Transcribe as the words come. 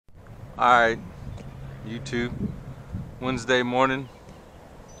Alright, YouTube, Wednesday morning.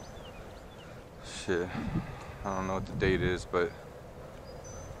 Shit, I don't know what the date is, but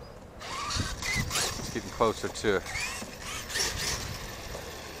it's getting closer to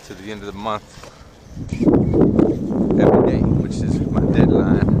the end of the month every day, which is my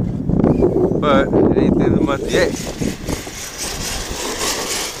deadline. But it ain't the end of the month yet.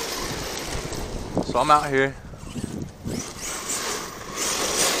 So I'm out here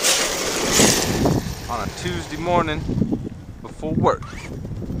on a Tuesday morning before work.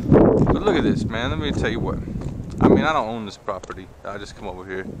 But look at this, man. Let me tell you what. I mean, I don't own this property. I just come over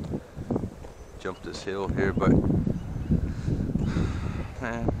here, jump this hill here, but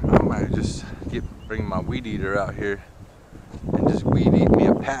man, I might just bring my weed eater out here and just weed eat me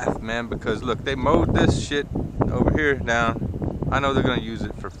a path, man, because look, they mowed this shit over here down. I know they're gonna use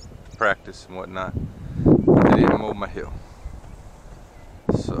it for practice and whatnot, but they didn't mow my hill.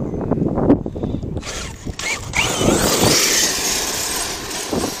 So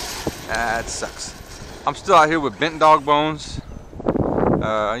that sucks. I'm still out here with bent dog bones.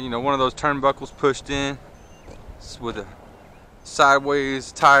 You know, one of those turnbuckles pushed in with a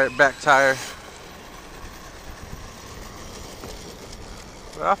sideways tire, back tire.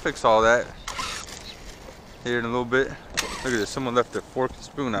 But I'll fix all that here in a little bit. Look at this, someone left a fork and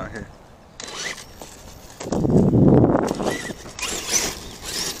spoon out here.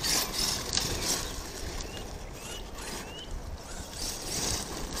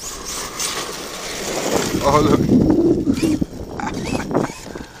 Oh, look.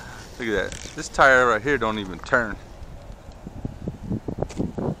 Look at that. This tire right here don't even turn.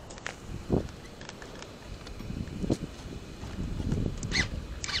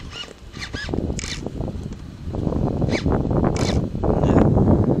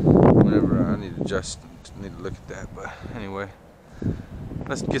 Whenever I need to adjust, need to look at that. But anyway,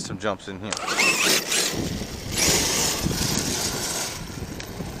 let's get some jumps in here.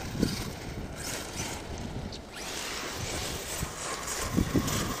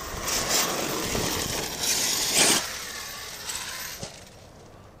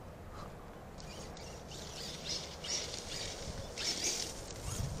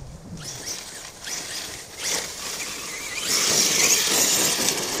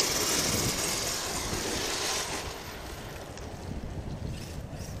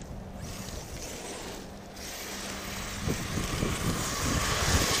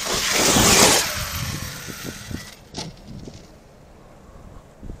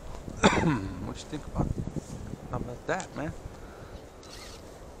 What you think about that, man?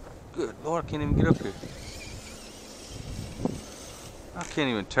 Good Lord, I can't even get up here. I can't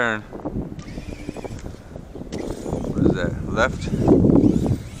even turn. What is that? Left?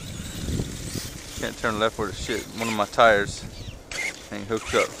 Can't turn left where the shit. One of my tires ain't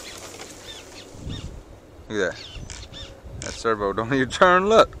hooked up. Look at that. That servo don't even turn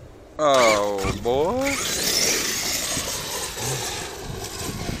left. Oh boy.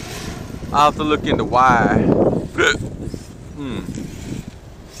 I'll have to look into why. But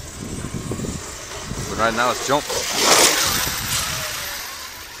right now it's jump.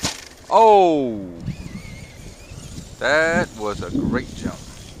 Oh, that was a great jump.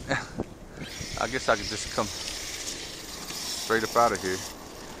 I guess I could just come straight up out of here.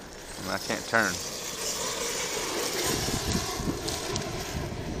 I mean, I can't turn.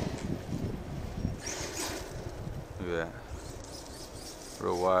 Look at that.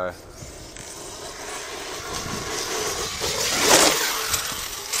 Real wide.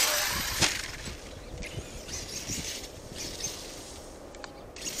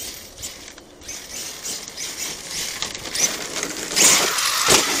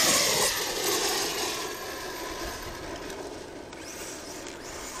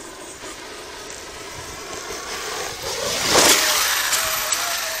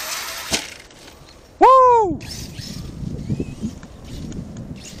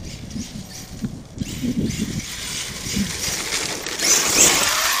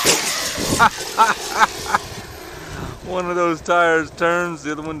 One of those tires turns,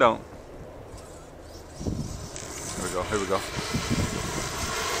 the other one don't. Here we go, here we go.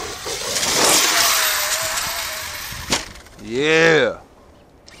 Yeah!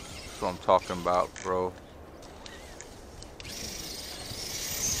 That's what I'm talking about, bro.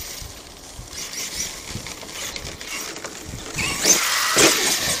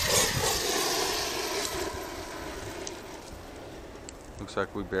 Looks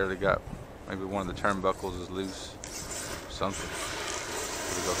like we barely got, maybe one of the turnbuckles is loose. Something.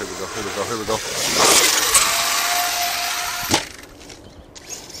 Here we go, here we go, here we go, here we go.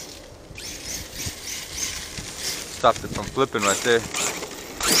 Stopped it from flipping right there.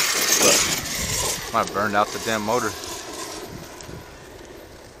 but might have burned out the damn motor.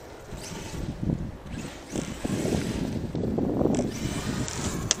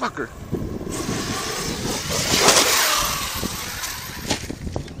 Fucker.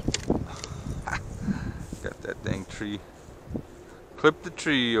 Got that dang tree. Clip the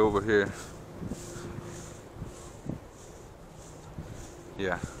tree over here.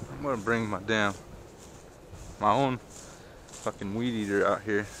 Yeah, I'm gonna bring my own fucking weed eater out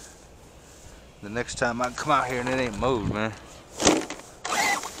here the next time I come out here and it ain't mowed, man.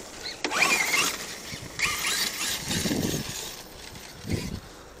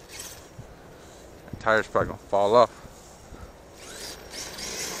 That tire's probably gonna fall off.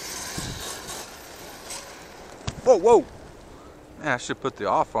 Whoa, whoa! Man, I should put the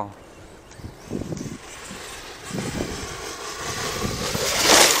off on.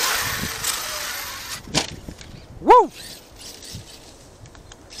 Woo!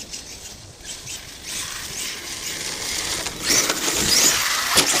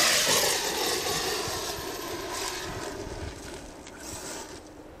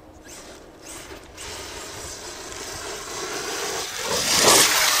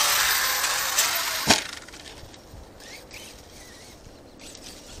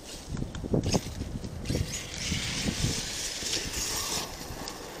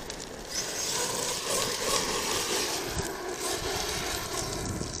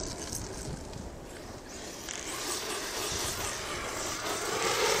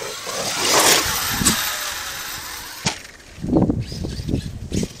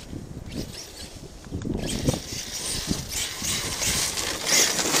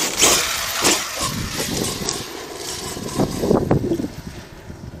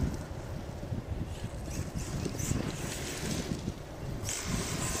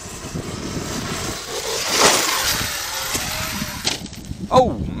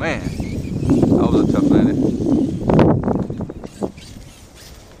 Oh man, that was a tough landing.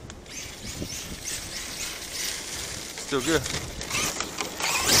 Still good.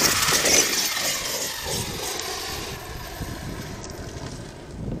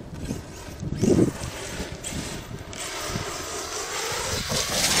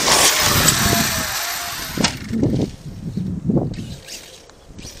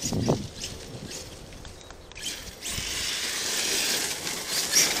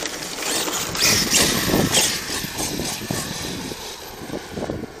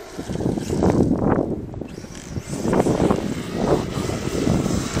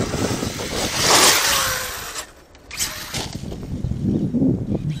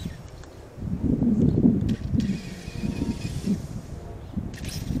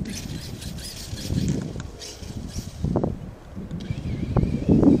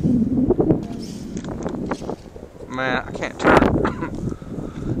 Man, I can't turn.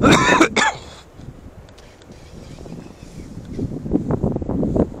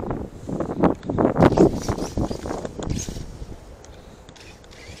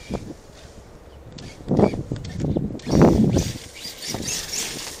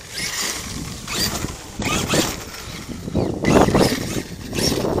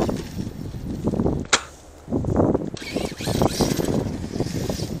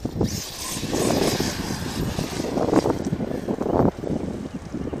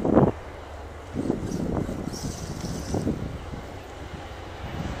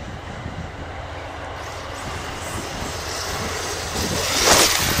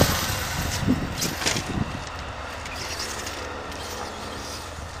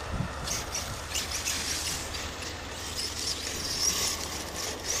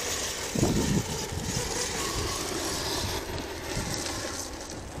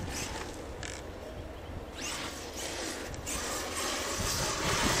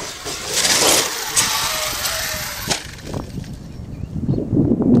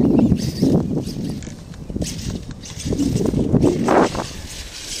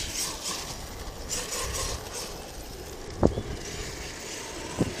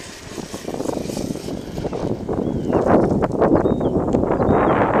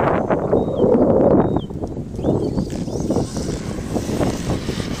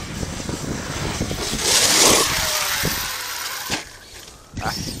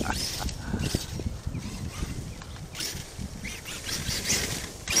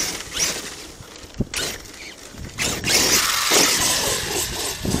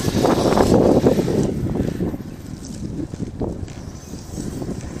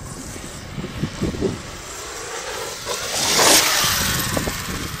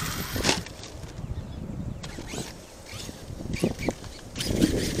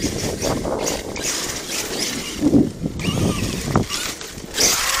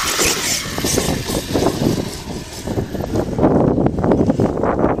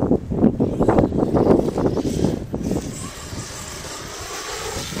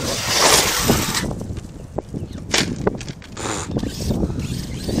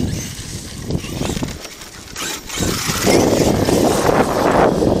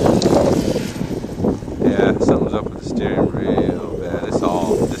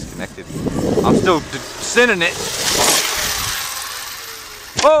 sending it.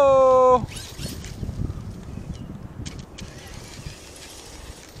 Oh!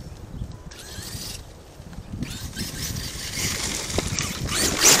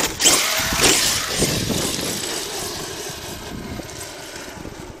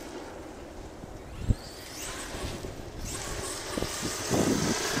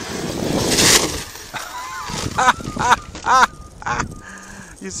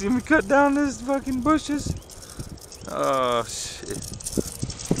 You see me cut down this fucking bushes? Oh shit.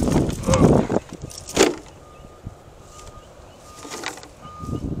 Oh.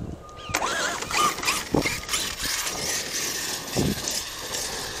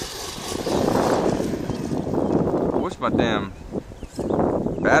 I wish my damn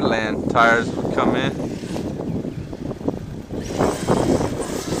Badland tires would come in.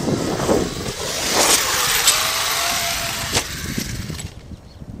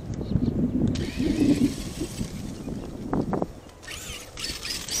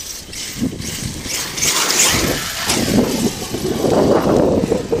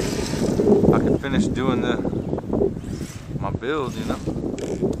 I can finish doing my build, you know.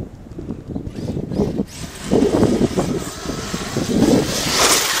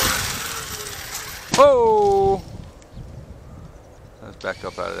 Oh! Let's back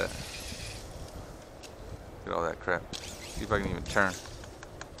up out of that. Get all that crap. See if I can even turn.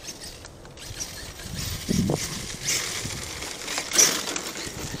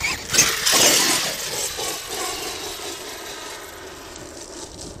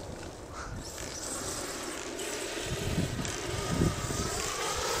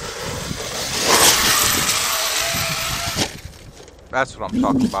 That's what I'm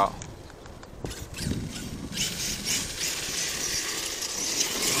talking about.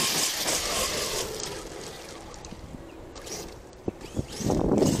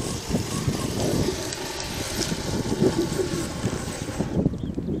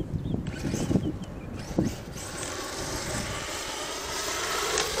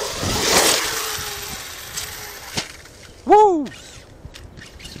 Woo!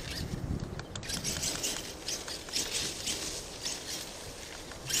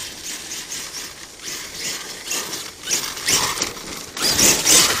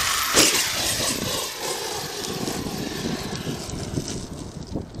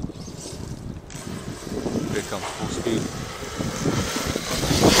 Here comes full speed.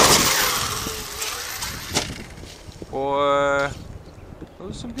 Boy, those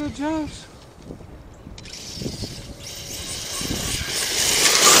are some good jumps.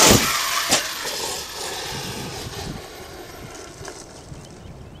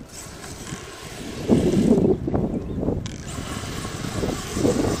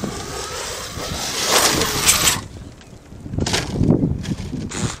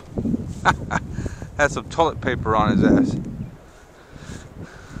 Had some toilet paper on his ass.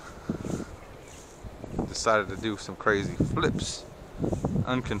 Decided to do some crazy flips.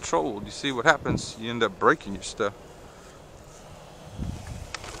 Uncontrolled. You see what happens? You end up breaking your stuff.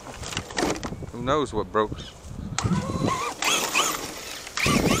 Who knows what broke?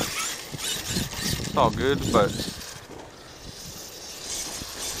 It's all good, but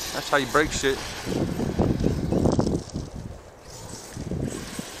that's how you break shit.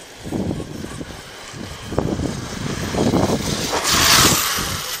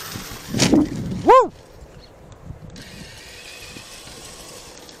 Woo!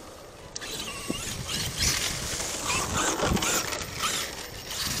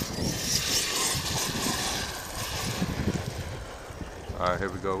 Alright, here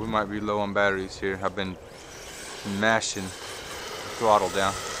we go. We might be low on batteries here. I've been mashing the throttle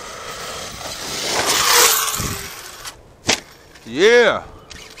down. Yeah!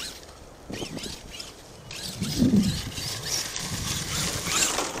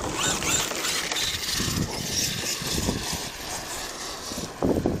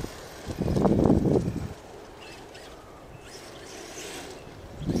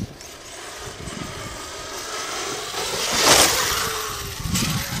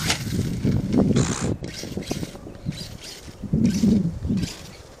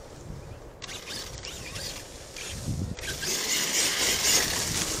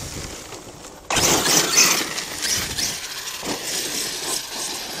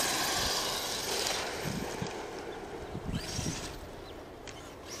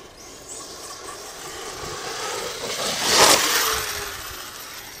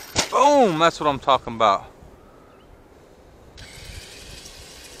 Boom! That's what I'm talking about.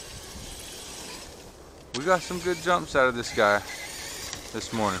 We got some good jumps out of this guy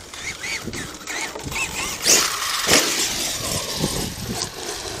this morning.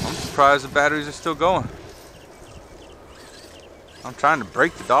 I'm surprised the batteries are still going. I'm trying to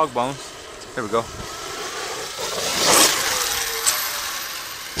break the dog bones. There we go.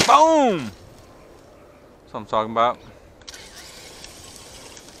 Boom! That's what I'm talking about.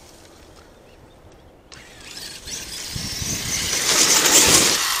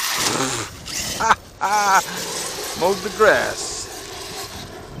 Mowed the grass.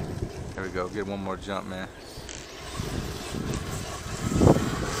 There we go. Get one more jump, man.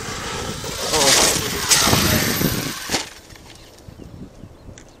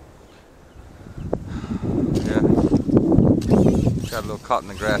 Yeah. Got a little caught in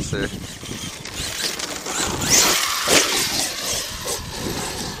the grass there.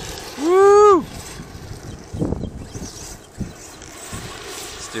 Woo!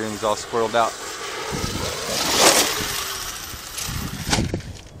 Steering's all squirreled out.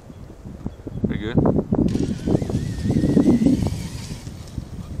 Pretty good.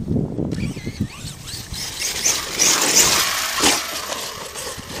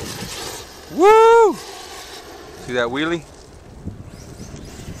 Woo! See that wheelie?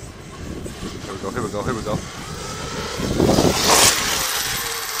 Here we go, here we go, here we go.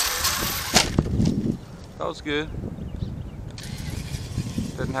 That was good.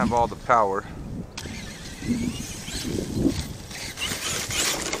 Doesn't have all the power.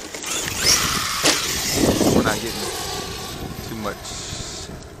 We're not getting too much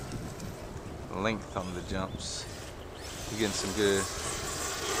length on the jumps. We're getting some good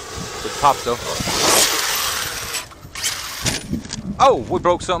pop though. Oh, we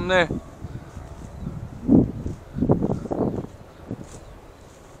broke something there.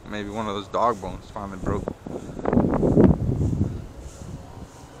 Maybe one of those dog bones finally broke.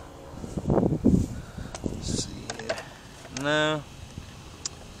 Let's see here. No.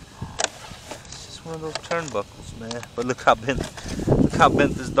 It's just one of those turnbuckles, man. But look how bent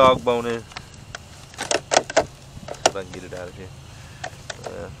this dog bone is. See if I can get it out of here.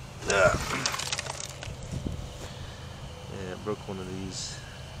 Yeah, I broke one of these.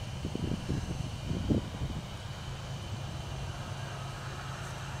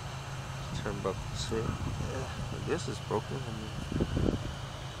 Turnbuckles here. Yeah, I guess it's broken.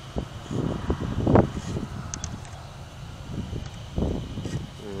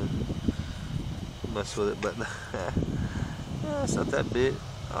 Mess with it, but it's not that big.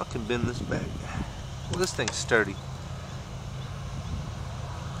 I can bend this back. Well, this thing's sturdy.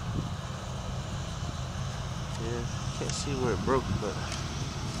 Yeah, can't see where it broke, but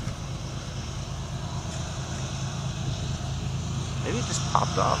maybe it just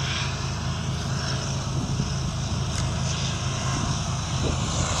popped off.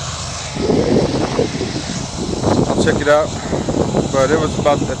 I'll check it out, but it was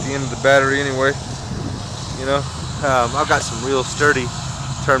about at the end of the battery anyway. You know, I've got some real sturdy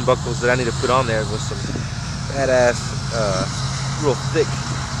turnbuckles that I need to put on there with some badass, real thick,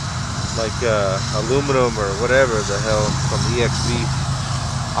 like aluminum or whatever the hell from the EXV.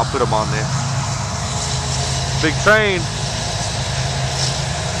 I'll put them on there. Big train.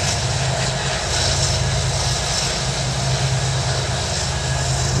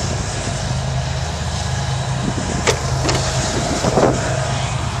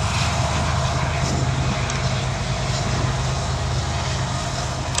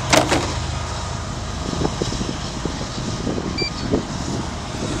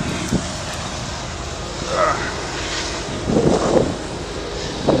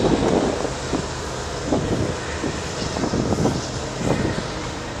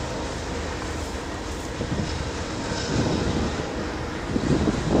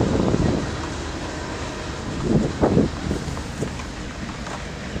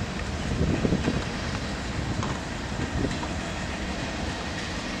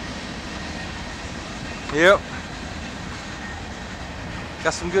 Yep.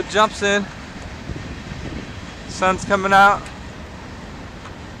 Got some good jumps in. Sun's coming out.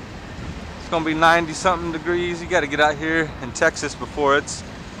 It's gonna be 90 something degrees. You gotta get out here in Texas before it's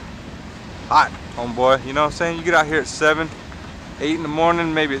hot, homeboy. You know what I'm saying? You get out here at 7, 8 in the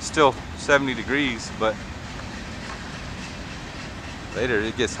morning, maybe it's still 70 degrees, but later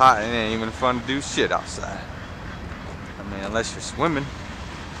it gets hot and it ain't even fun to do shit outside. I mean, unless you're swimming.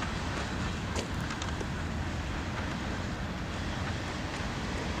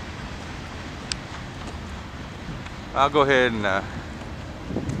 I'll go ahead and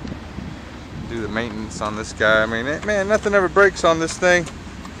do the maintenance on this guy. I mean, man, nothing ever breaks on this thing.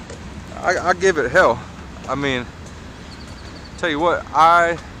 I give it hell. I mean, tell you what,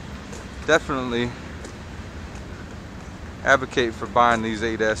 I definitely advocate for buying these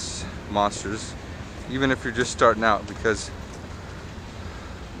 8S monsters, even if you're just starting out, because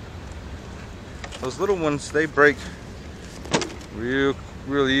those little ones, they break real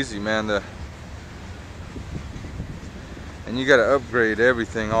easy, man. And you gotta upgrade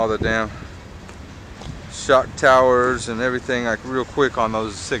everything, all the damn shock towers and everything, like real quick on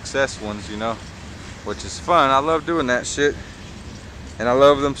those 6S ones, you know, which is fun. I love doing that shit, and I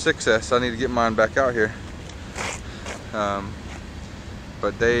love them 6S. I need to get mine back out here,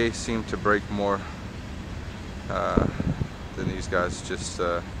 but they seem to break more than these guys. Just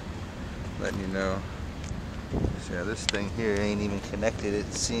letting you know. So yeah, this thing here ain't even connected,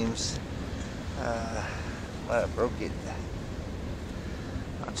 it seems. I broke it.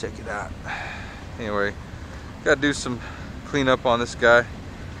 I'll check it out. Anyway, gotta do some cleanup on this guy.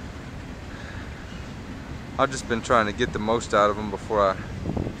 I've just been trying to get the most out of him before I,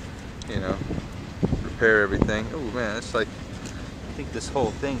 you know, repair everything. Oh man, it's like, I think this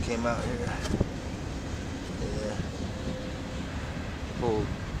whole thing came out here. Yeah.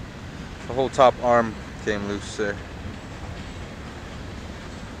 The whole top arm came loose there.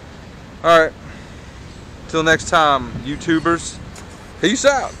 Alright. Till next time, YouTubers. Peace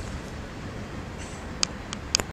out.